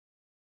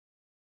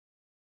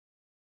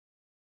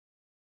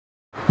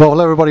Well,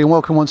 hello everybody and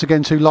welcome once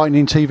again to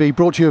Lightning TV,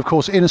 brought to you of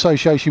course in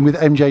association with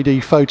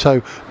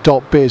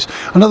mjdphoto.biz.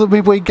 Another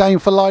midweek game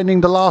for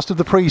Lightning, the last of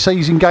the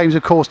pre-season games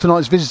of course.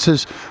 Tonight's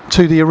visitors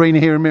to the arena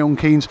here in Milton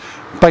Keynes,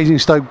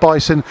 Basingstoke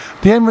Bison.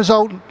 The end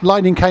result,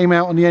 Lightning came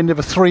out on the end of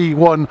a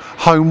 3-1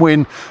 home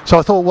win. So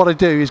I thought what I'd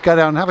do is go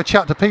down and have a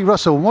chat to Pete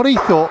Russell and what he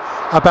thought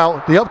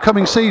about the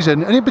upcoming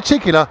season and in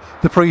particular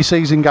the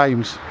pre-season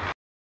games.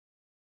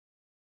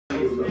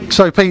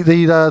 So Pete,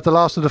 the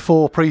last of the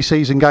 4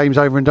 pre-season games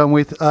over and done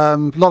with. A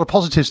lot of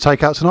positives to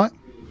take out tonight.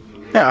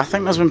 Yeah, I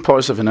think there's been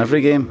positive in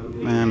every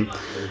game.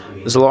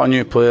 There's a lot of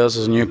new players,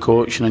 there's a new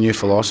coach and a new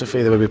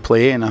philosophy the way we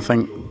play, and I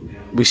think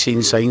we've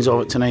seen signs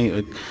of it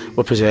tonight.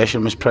 Our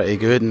possession was pretty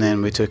good, and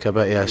then we took a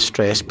bit of a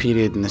stress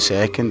period in the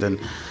second, and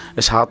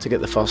it's hard to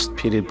get the first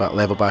period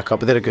level back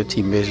up, but they're a good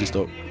team,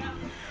 Basingstoke.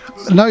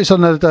 I noticed on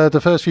the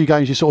first few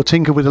games you sort of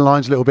tinkered with the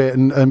lines a little bit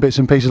and bits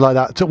and pieces like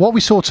that. So what we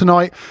saw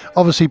tonight,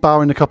 obviously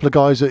barring a couple of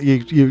guys that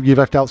you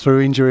left out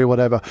through injury or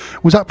whatever,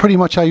 was that pretty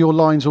much how your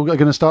lines are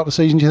going to start the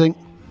season, do you think?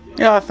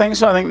 Yeah, I think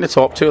so. I think the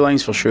top 2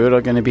 lines for sure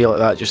are going to be like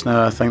that just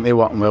now. I think they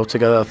work well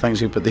together. I think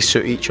they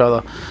suit each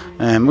other.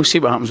 We'll see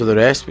what happens with the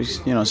rest.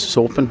 It's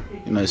open.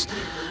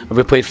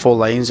 We played 4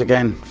 lines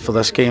again for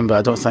this game, but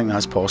I don't think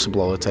that's possible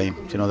all the time.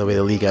 The way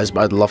the league is.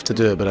 But I'd love to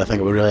do it, but I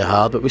think it would be really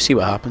hard. But we'll see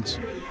what happens.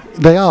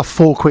 They are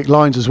 4 quick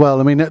lines as well.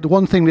 I mean, the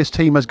one thing this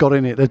team has got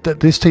in it,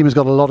 this team has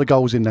got a lot of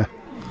goals in there.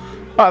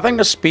 Well, I think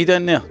there's speed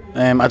in there.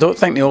 I don't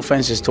think the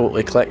offence is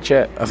totally clicked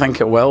yet. I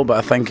think it will, but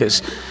I think it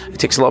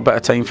takes a little bit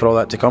of time for all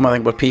that to come. I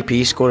think we're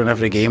PP scoring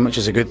every game, which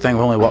is a good thing.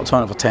 We've only worked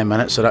on it for 10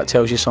 minutes, so that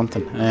tells you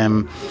something.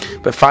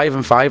 But 5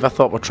 and 5, I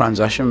thought our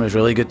transition was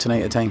really good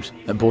tonight at times,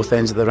 at both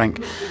ends of the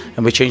rink.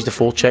 And we changed the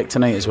full check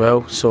tonight as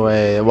well, so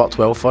it worked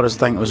well for us. I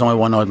think it was only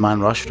one odd man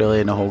rush really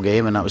in the whole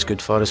game, and that was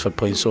good for us for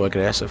playing so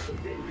aggressive.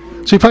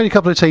 So you played a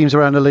couple of teams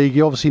around the league.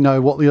 You obviously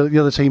know what the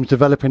other team's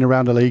developing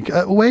around the league.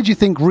 Where do you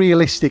think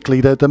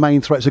realistically the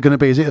main threats are going to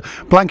be? Is it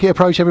a blanket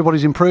approach,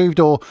 everybody's improved,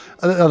 or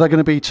are there going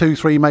to be 2,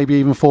 3, maybe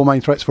even 4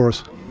 main threats for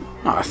us?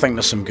 I think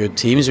there's some good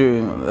teams.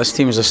 This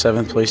team was a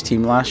 7th place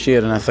team last year,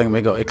 and I think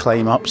we got to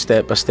climb up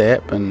step by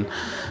step, and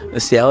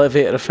it's the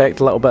elevator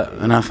effect a little bit.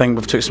 And I think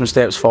we've took some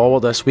steps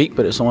forward this week,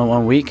 but it's only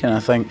 1 week, and I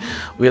think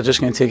we're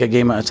just going to take a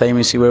game at a time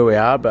and see where we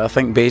are. But I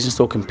think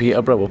Basingstoke and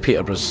Peterborough, well,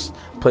 Peterborough's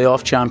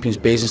playoff champions.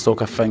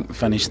 Basingstoke, I think,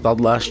 finished 3rd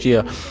last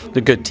year.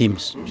 They're good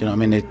teams. Do you know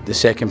what I mean? The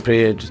second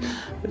period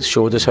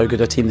showed us how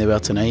good a team they were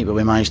tonight, but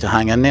we managed to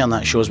hang in there, and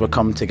that shows we're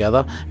coming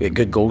together. We get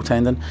good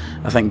goaltending.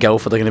 I think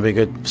Guildford are going to be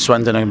good.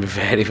 Swindon are going to be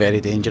very, very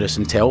dangerous.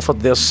 And Telford,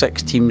 there's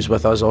 6 teams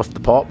with us off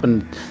the pop,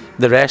 and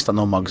the rest are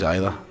no mugs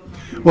either.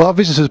 Well, our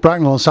visitors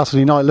Bracknell on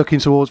Saturday night, looking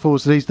forward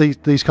to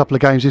these couple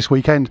of games this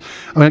weekend.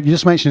 I mean, you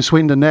just mentioned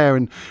Swindon there,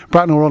 and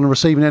Bracknell were on the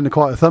receiving end of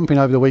quite a thumping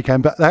over the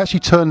weekend, but they actually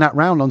turned that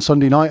round on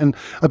Sunday night and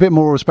a bit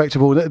more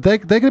respectable. They're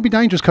going to be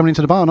dangerous coming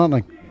into the barn, aren't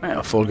they?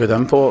 Yeah, 4 good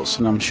imports,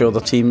 and I'm sure the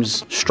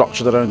team's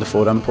structured around the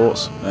 4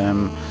 imports.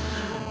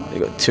 They've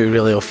got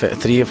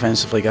 3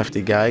 offensively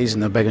gifted guys,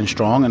 and they're big and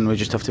strong, and we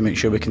just have to make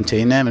sure we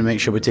contain them and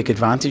make sure we take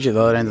advantage at the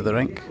other end of the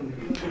rink.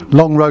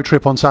 Long road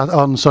trip on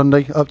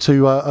Sunday up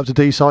to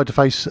D-side to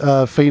face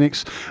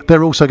Phoenix.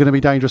 They're also going to be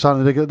dangerous,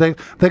 aren't they? They're going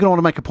to want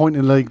to make a point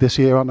in the league this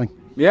year, aren't they?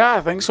 Yeah,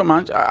 I think so,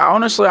 man.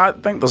 Honestly, I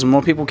think there's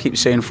more. People keep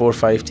saying 4 or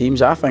 5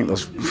 teams. I think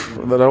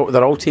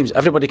they're all teams.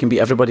 Everybody can beat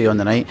everybody on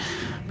the night.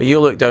 But you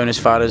look down as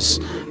far as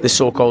the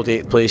so-called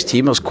 8th place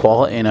team, there's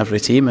quality in every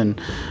team.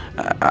 And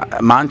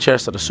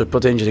Manchester are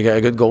super dangerous. You get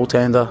a good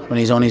goaltender. When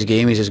he's on his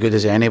game, he's as good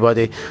as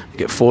anybody. You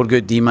get 4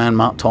 good D-man.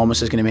 Mark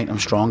Thomas is going to make them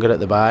stronger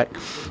at the back.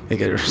 They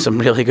get some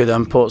really good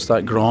imports.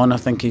 That Gron, I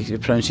think he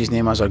pronounced his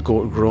name as a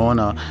goat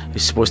Gron.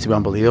 He's supposed to be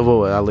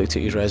unbelievable. I looked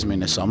at his resume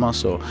in the summer.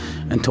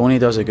 And Tony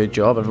does a good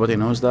job. Everybody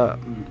knows that.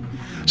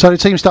 So the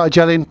team started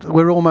gelling.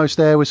 We're almost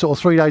there. We're sort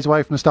of 3 days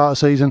away from the start of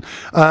the season.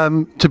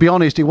 To be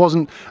honest, it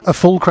wasn't a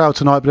full crowd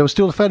tonight, but there was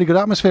still a fairly good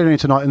atmosphere in here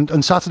tonight,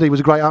 and Saturday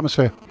was a great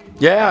atmosphere.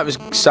 Yeah,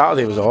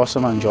 Saturday was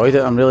awesome. I enjoyed it.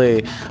 I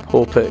really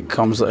hope it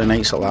comes like the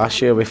nights like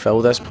last year. We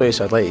filled this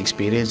place. I'd like to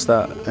experience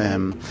that.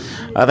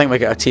 I think we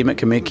got a team that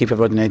can keep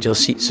everybody on the edge of the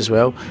seats as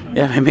well.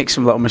 Yeah, we make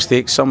some little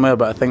mistakes somewhere,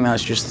 but I think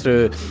that's just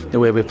through the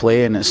way we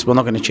play, and we're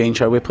not going to change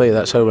how we play.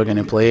 That's how we're going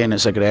to play, and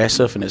it's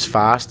aggressive and it's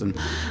fast, and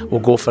we'll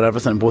go for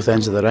everything at both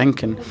ends of the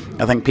rink, and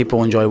I think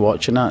people enjoy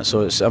watching that.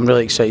 So I'm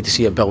really excited to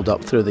see it build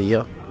up through the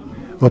year.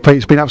 Well, Pete,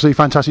 it's been absolutely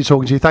fantastic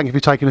talking to you. Thank you for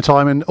taking the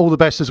time, and all the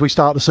best as we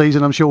start the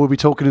season. I'm sure we'll be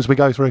talking as we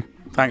go through.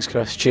 Thanks,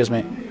 Chris. Cheers,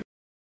 mate.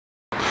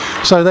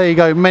 So there you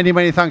go. Many,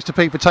 many thanks to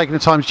Pete for taking the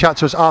time to chat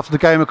to us after the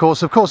game, of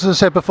course. Of course, as I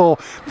said before,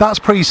 that's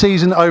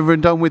pre-season over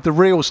and done with. The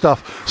real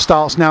stuff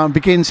starts now and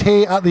begins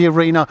here at the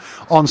arena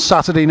on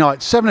Saturday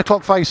night. 7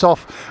 o'clock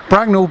face-off.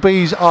 Bracknell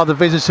Bees are the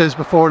visitors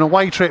before an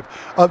away trip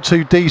up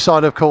to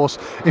D-side, of course.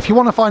 If you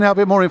want to find out a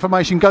bit more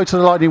information, go to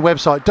the Lightning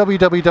website,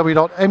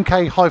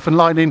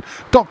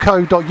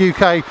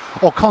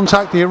 www.mk-lightning.co.uk, or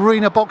contact the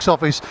arena box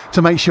office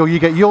to make sure you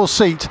get your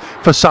seat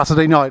for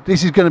Saturday night.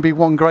 This is going to be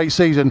one great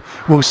season.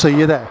 We'll see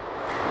you there.